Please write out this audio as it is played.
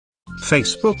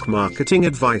Facebook marketing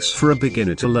advice for a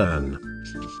beginner to learn.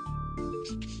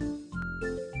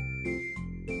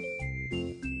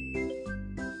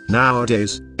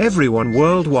 Nowadays, everyone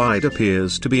worldwide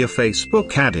appears to be a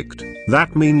Facebook addict.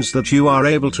 That means that you are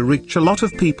able to reach a lot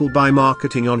of people by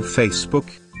marketing on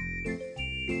Facebook.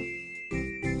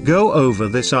 Go over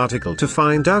this article to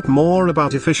find out more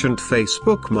about efficient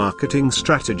Facebook marketing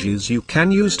strategies you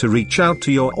can use to reach out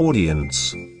to your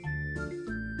audience.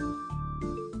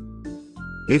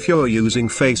 If you're using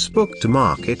Facebook to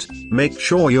market, make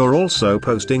sure you're also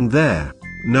posting there.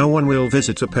 No one will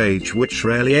visit a page which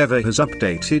rarely ever has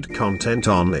updated content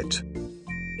on it.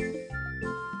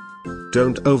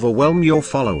 Don't overwhelm your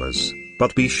followers,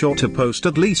 but be sure to post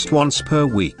at least once per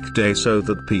weekday so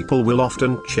that people will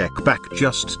often check back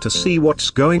just to see what's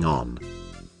going on.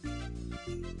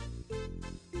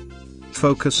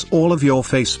 Focus all of your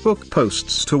Facebook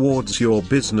posts towards your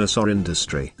business or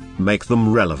industry. Make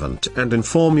them relevant and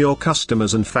inform your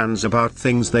customers and fans about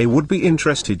things they would be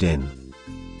interested in.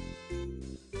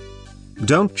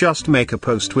 Don't just make a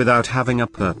post without having a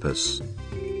purpose.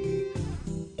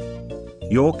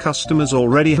 Your customers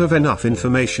already have enough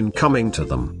information coming to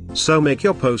them, so make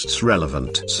your posts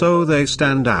relevant so they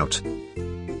stand out.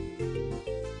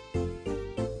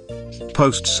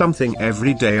 Post something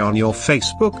every day on your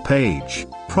Facebook page.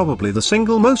 Probably the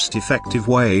single most effective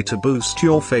way to boost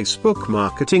your Facebook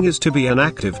marketing is to be an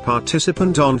active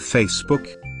participant on Facebook.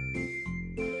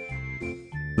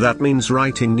 That means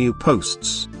writing new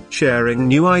posts, sharing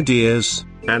new ideas,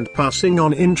 and passing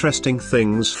on interesting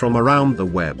things from around the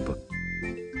web.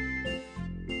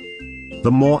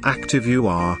 The more active you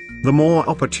are, the more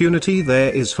opportunity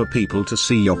there is for people to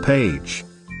see your page.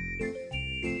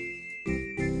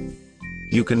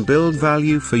 You can build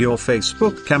value for your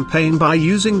Facebook campaign by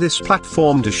using this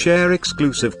platform to share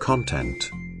exclusive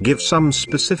content. Give some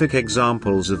specific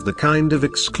examples of the kind of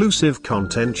exclusive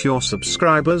content your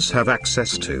subscribers have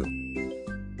access to.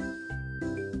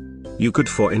 You could,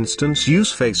 for instance,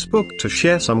 use Facebook to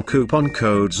share some coupon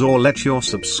codes or let your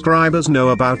subscribers know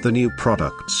about the new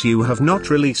products you have not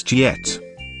released yet.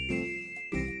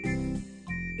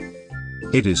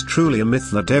 It is truly a myth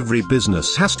that every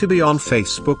business has to be on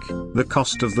Facebook. The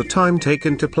cost of the time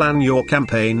taken to plan your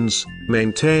campaigns,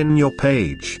 maintain your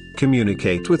page,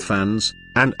 communicate with fans,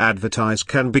 and advertise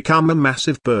can become a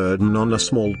massive burden on a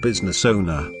small business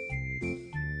owner.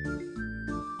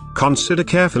 Consider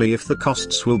carefully if the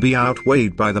costs will be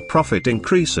outweighed by the profit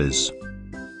increases.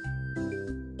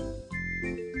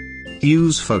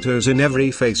 Use photos in every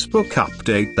Facebook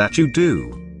update that you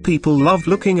do. People love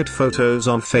looking at photos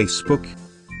on Facebook.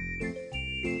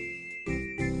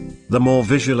 The more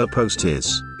visual a post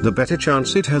is, the better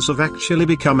chance it has of actually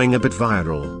becoming a bit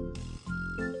viral.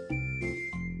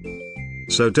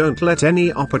 So don't let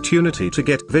any opportunity to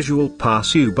get visual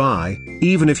pass you by,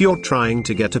 even if you're trying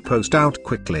to get a post out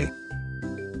quickly.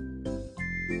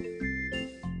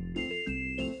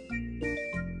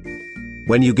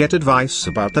 When you get advice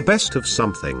about the best of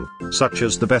something, such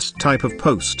as the best type of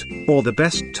post, or the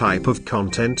best type of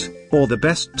content, or the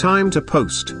best time to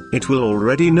post, it will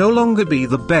already no longer be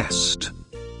the best.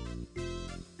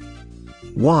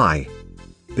 Why?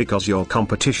 Because your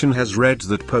competition has read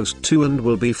that post too and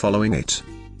will be following it.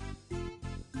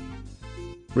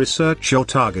 Research your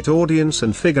target audience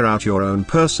and figure out your own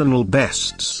personal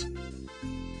bests.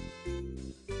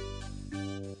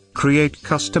 Create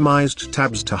customized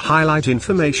tabs to highlight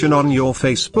information on your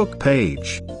Facebook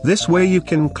page. This way you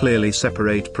can clearly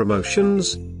separate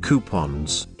promotions,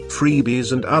 coupons,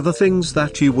 freebies and other things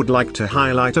that you would like to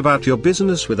highlight about your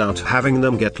business without having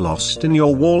them get lost in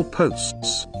your wall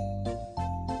posts.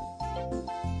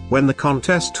 When the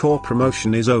contest or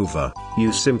promotion is over,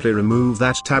 you simply remove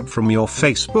that tab from your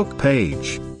Facebook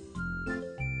page.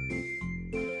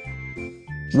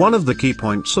 One of the key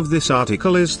points of this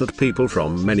article is that people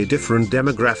from many different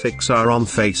demographics are on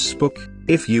Facebook.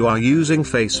 If you are using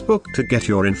Facebook to get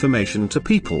your information to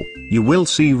people, you will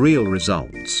see real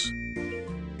results.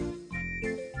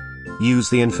 Use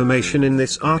the information in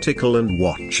this article and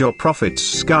watch your profits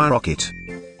skyrocket.